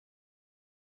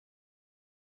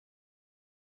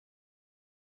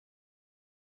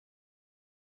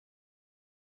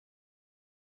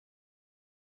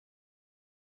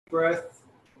breath.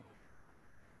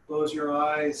 Close your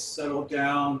eyes, settle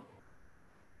down.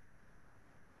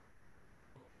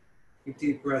 A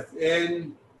deep breath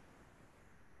in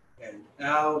and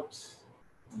out.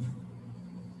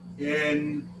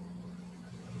 In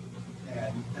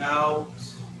and out.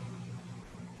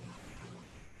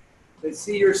 And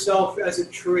see yourself as a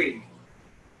tree.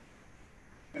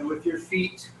 And with your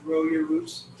feet, grow your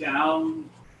roots down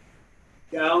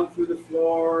through the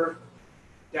floor,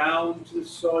 down to the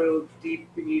soil deep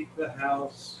beneath the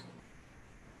house,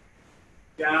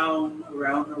 down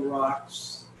around the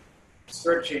rocks,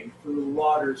 searching for the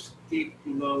waters deep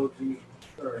below the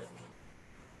earth.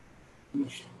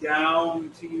 Reach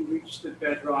down till you reach the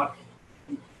bedrock,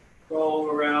 and crawl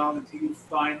around until you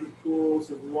find the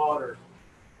pools of water,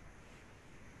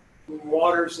 the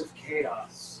waters of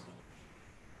chaos.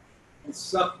 And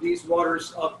suck these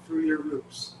waters up through your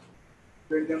roots.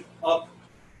 Bring them up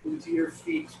into your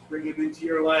feet. Bring them into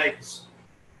your legs.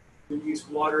 Bring these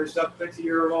waters up into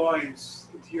your loins,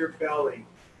 into your belly.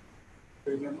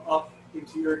 Bring them up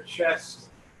into your chest,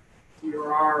 to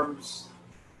your arms.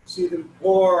 See them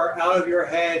pour out of your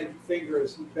head and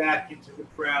fingers and back into the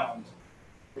ground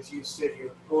as you sit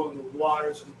here, pulling the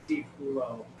waters from deep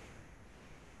below.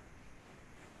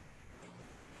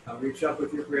 Now reach up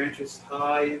with your branches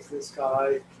high into the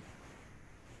sky.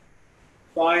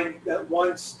 Find that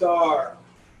one star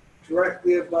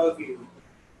directly above you.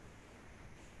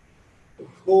 And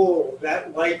pull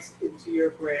that light into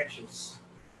your branches.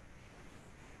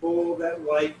 Pull that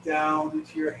light down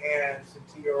into your hands,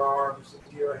 into your arms,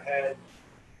 into your head.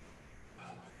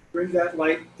 Bring that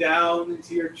light down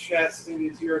into your chest and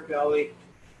into your belly.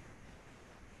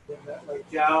 Bring that light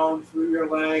down through your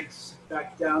legs,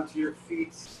 back down to your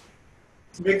feet.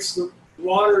 Mix the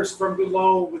waters from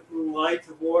below with the light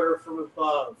of water from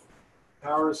above.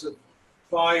 Powers of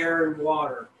fire and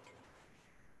water.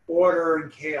 Order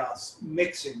and chaos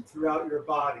mixing throughout your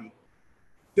body.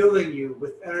 Filling you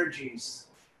with energies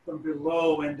from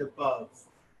below and above.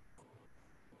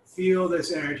 Feel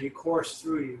this energy course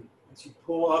through you as you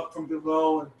pull up from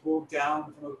below and pull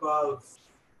down from above.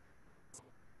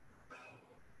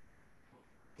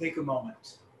 Take a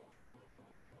moment.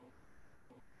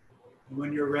 And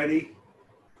when you're ready,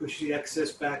 push the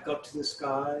excess back up to the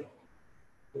sky.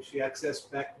 Push the excess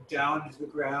back down to the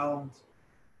ground.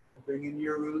 Bring in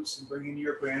your roots and bring in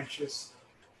your branches.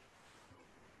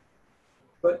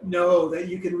 But know that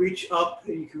you can reach up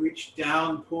and you can reach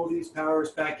down, pull these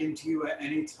powers back into you at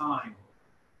any time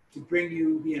to bring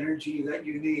you the energy that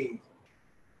you need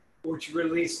or to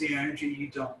release the energy you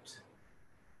don't.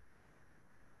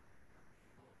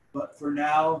 But for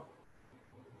now,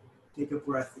 take a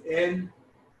breath in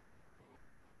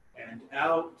and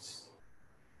out,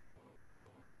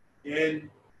 in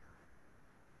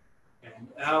and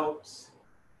out.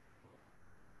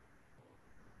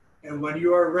 And when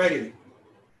you are ready,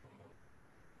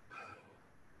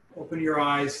 open your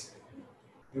eyes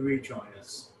and rejoin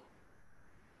us.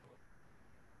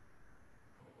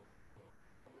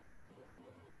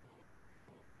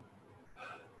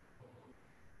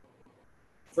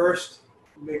 First,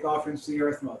 we make offerings to the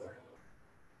Earth Mother.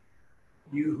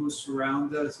 You who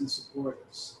surround us and support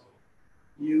us.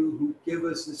 You who give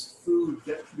us this food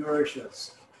that nourishes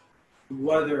us. The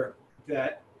weather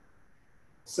that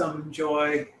some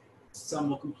enjoy, some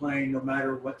will complain, no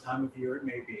matter what time of year it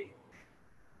may be.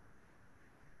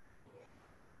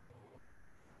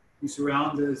 You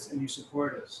surround us and you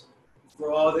support us.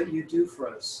 For all that you do for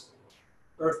us,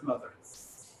 Earth Mother,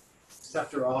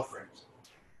 accept our offerings.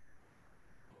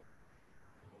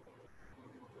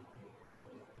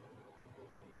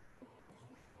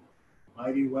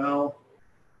 Mighty well.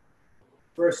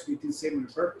 First, we do statement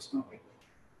of purpose, don't we?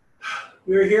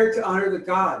 We're here to honor the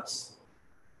gods.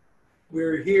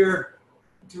 We're here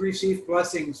to receive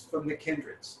blessings from the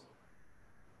kindreds.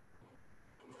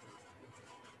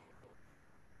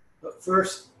 But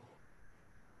first,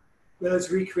 let us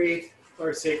recreate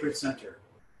our sacred center.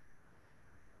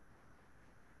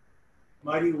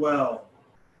 Mighty well,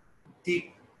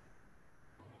 deep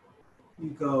you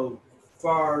go,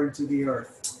 far into the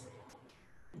earth,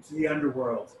 into the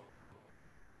underworld.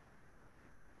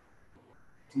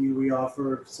 To you we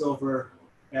offer silver,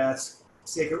 ask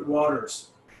sacred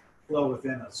waters flow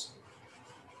within us.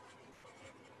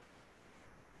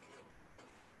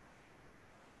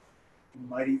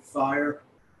 Mighty fire,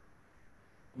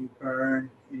 you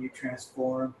burn and you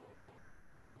transform.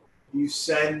 You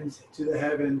send to the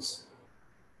heavens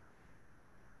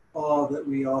all that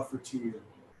we offer to you.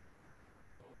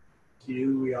 To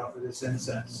you we offer this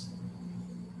incense.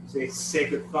 It's a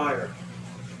sacred fire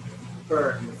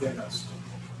burn within us.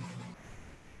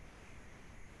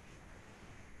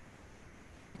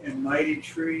 and mighty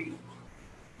tree.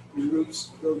 Your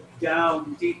roots go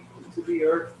down deep into the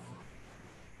earth.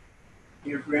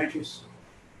 Your branches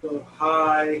go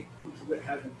high into the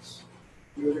heavens.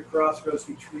 You're the crossroads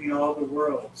between all the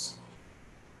worlds.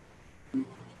 We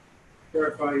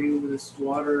purify you with this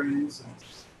water and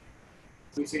incense.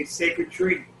 We say, sacred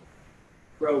tree,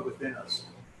 grow within us.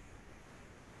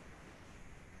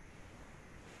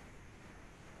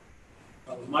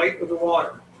 By the might of the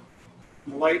water,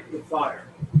 and the light of the fire,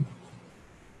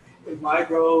 in my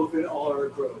grove and all our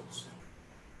groves.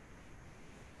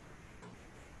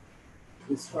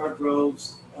 Our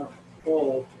groves are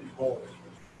whole and holy.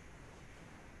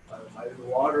 By the might of the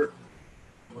water,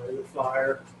 the light of the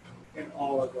fire, and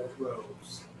all of our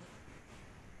groves.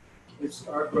 It's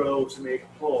our groves make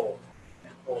whole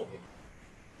and holy.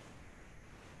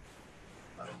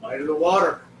 By the might of the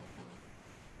water,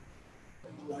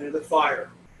 and the light of the fire,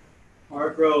 our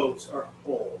groves are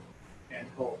whole and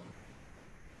holy.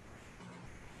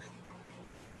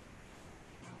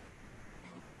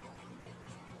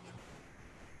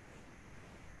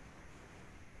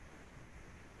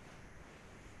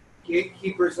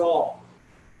 Gatekeepers all,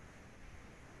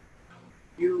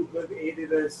 you who have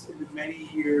aided us in the many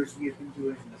years we have been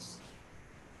doing this.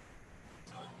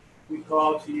 We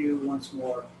call to you once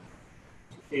more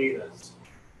to aid us,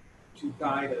 to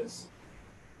guide us,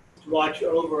 to watch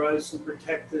over us and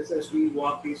protect us as we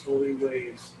walk these holy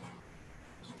ways,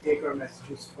 to take our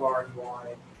messages far and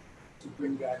wide, to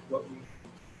bring back what we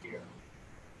hear.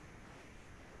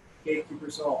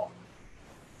 Gatekeepers all,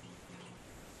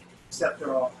 accept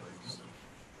our offerings.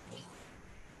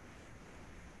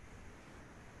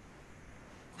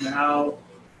 Now,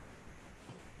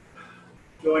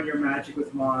 join your magic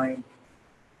with mine,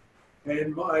 and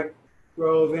in my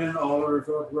grove and all of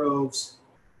our groves,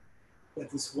 let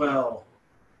this well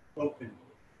open.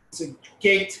 It's a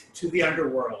gate to the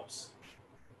underworlds.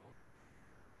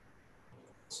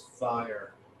 This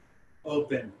fire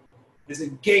open is a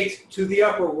gate to the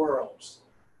upper worlds.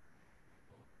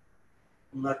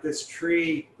 And let this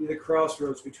tree be the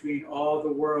crossroads between all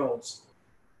the worlds,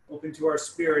 open to our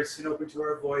spirits and open to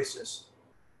our voices.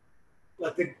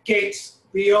 Let the gates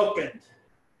be opened.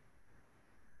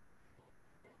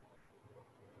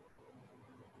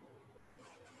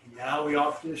 Now we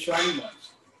offer to the Shining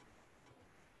Ones.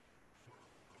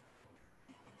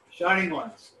 Shining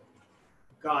Ones,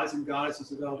 gods and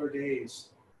goddesses of elder days,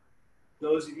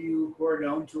 those of you who are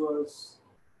known to us,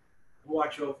 who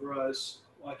watch over us,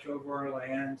 watch over our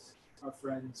land, our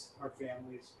friends, our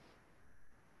families,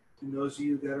 and those of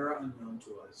you that are unknown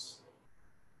to us.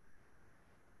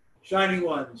 Shining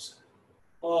Ones,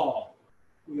 all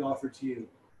we offer to you.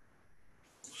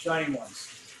 Shining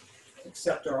Ones,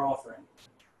 accept our offering.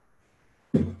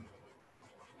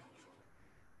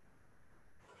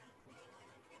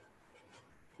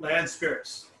 Land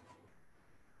spirits,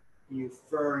 you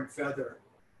fur and feather,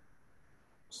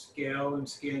 scale and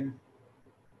skin,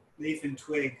 leaf and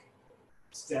twig,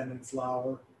 stem and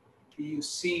flower, be you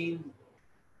seen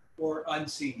or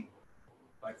unseen,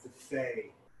 like the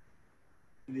Fae,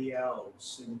 and the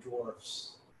elves and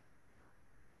dwarfs.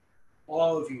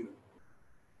 All of you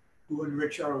who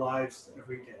enrich our lives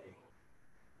every day.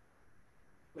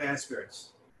 Land spirits,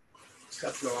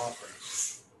 accept your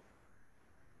offerings.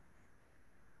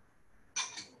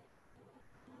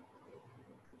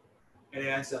 And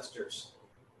ancestors,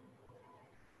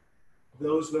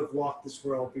 those who have walked this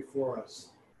world before us,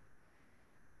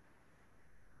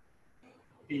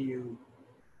 be you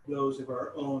those of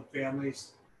our own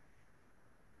families,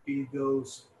 be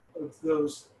those of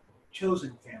those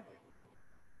chosen family,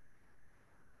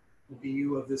 be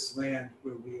you of this land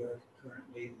where we are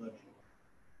currently living.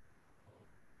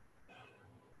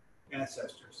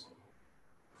 Ancestors,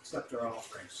 accept our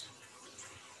offerings.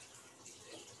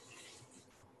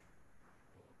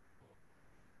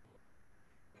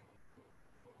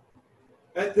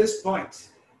 At this point,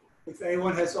 if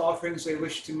anyone has offerings they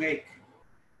wish to make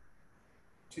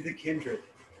to the kindred,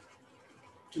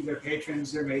 to their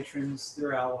patrons, their matrons,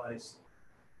 their allies,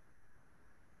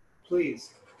 please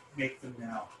make them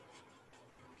now.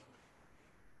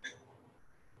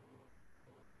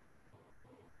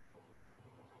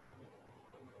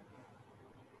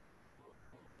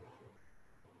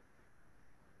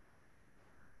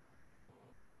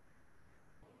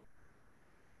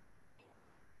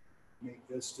 Make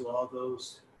this to all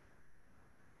those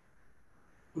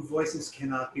whose voices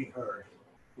cannot be heard,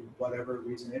 for whatever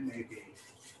reason it may be,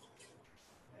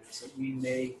 and so we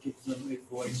may give them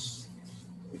a voice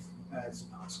as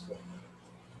possible.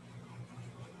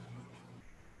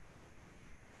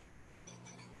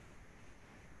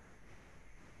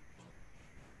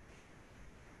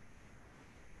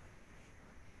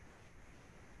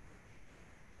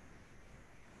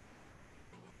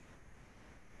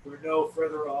 There are no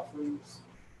further offerings.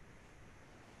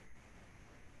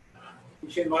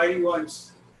 Ancient mighty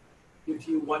ones, give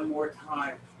you one more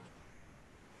time.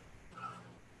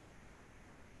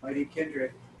 Mighty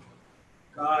kindred,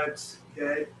 gods,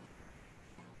 dead,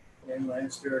 and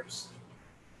land spirits,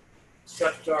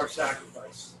 accept our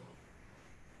sacrifice.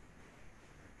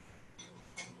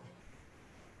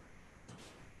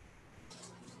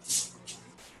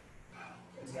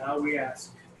 And now we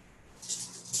ask,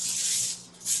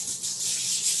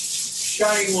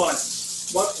 Shining One,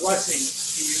 what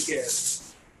blessings do you give?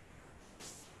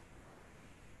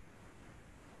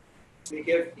 We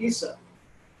give Isa,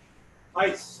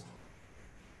 ice,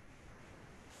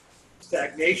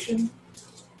 stagnation,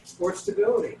 or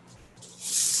stability.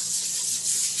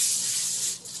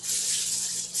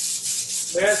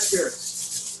 Land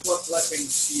spirits, what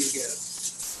blessings do you give?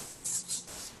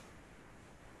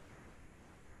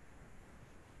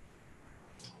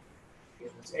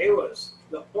 Give us Ayla's,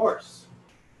 the horse,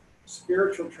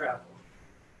 spiritual travel,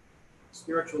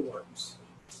 spiritual works.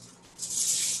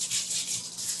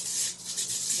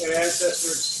 And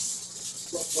ancestors,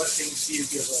 what blessings do you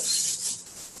give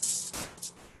us?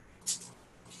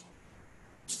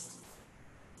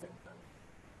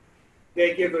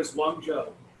 They give us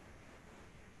Wangzhou,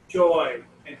 joy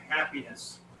and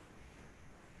happiness.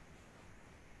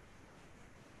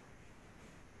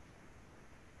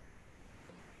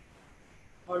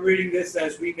 I'm reading this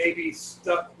as we may be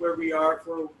stuck where we are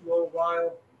for a little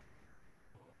while,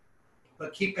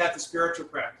 but keep at the spiritual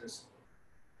practice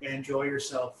and enjoy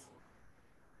yourself.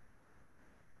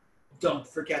 Don't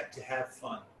forget to have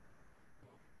fun.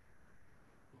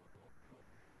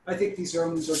 I think these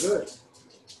omens are good.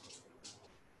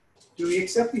 Do we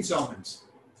accept these omens?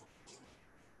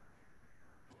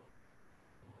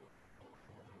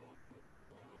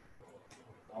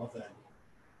 Well then,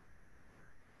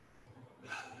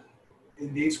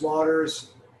 in these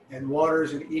waters and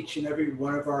waters in each and every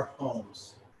one of our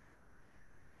homes,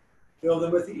 fill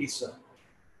them with Isa,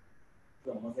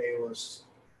 fill them with Alos,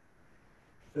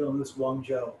 fill them with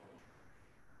Wangzhou.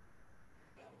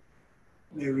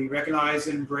 May we recognize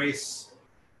and embrace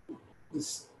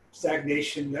this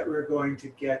stagnation that we're going to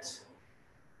get.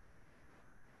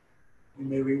 And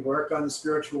may we work on the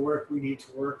spiritual work we need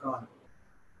to work on.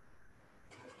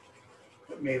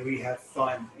 But may we have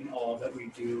fun in all that we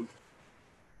do.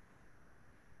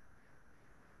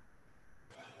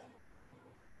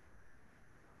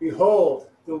 Behold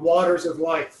the waters of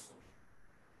life.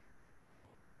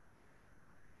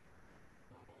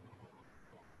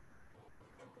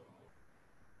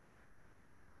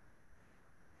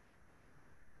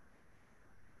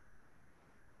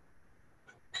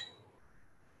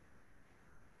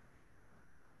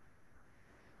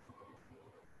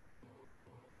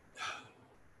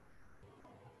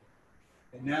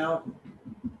 And now,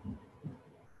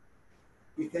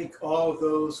 we thank all of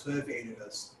those who have aided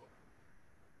us.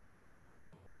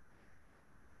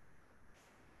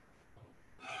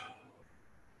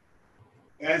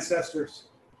 Ancestors,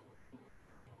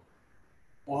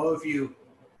 all of you,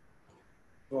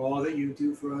 for all that you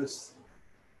do for us,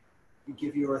 we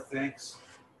give you our thanks,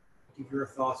 we give you our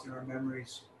thoughts and our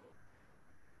memories.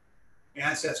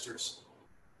 Ancestors,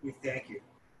 we thank you.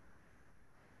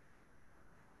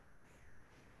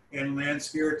 And land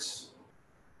spirits,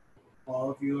 all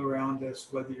of you around us,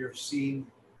 whether you're seen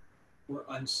or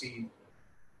unseen,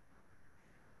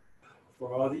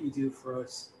 for all that you do for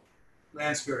us.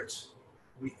 Land spirits,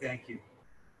 we thank you.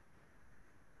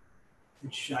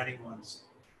 And shining ones,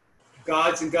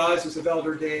 gods and goddesses of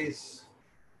elder days,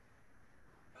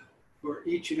 for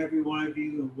each and every one of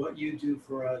you and what you do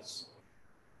for us.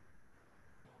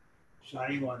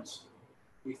 Shining ones,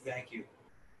 we thank you.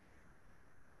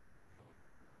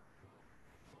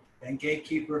 And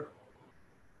gatekeeper,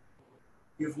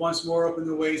 you've once more opened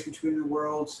the ways between the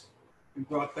worlds and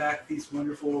brought back these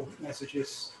wonderful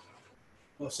messages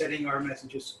while setting our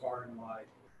messages far and wide.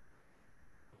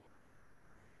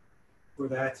 For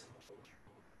that,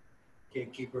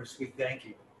 gatekeepers, we thank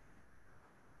you.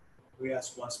 We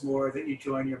ask once more that you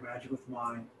join your magic with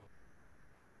mine.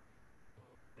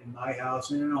 In my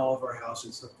house and in all of our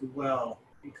houses, let the well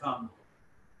become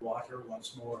water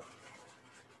once more.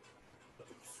 Let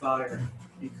the fire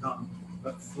become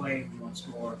but flame once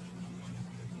more.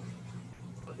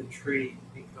 Let the tree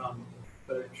become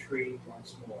but a tree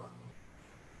once more.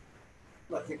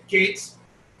 Let the gates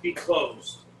be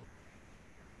closed.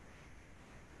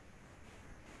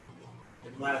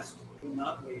 And last but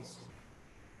not least,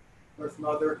 Earth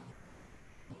Mother,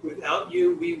 without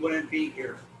you, we wouldn't be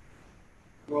here.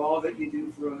 For all that you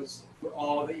do for us, for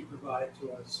all that you provide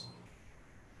to us,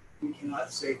 we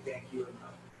cannot say thank you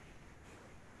enough.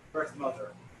 Earth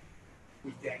Mother,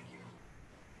 we thank you.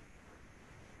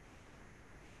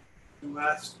 And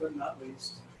last but not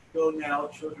least, go now,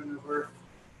 children of Earth,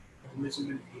 and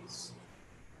risen in peace.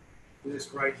 For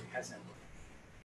this rite has ended.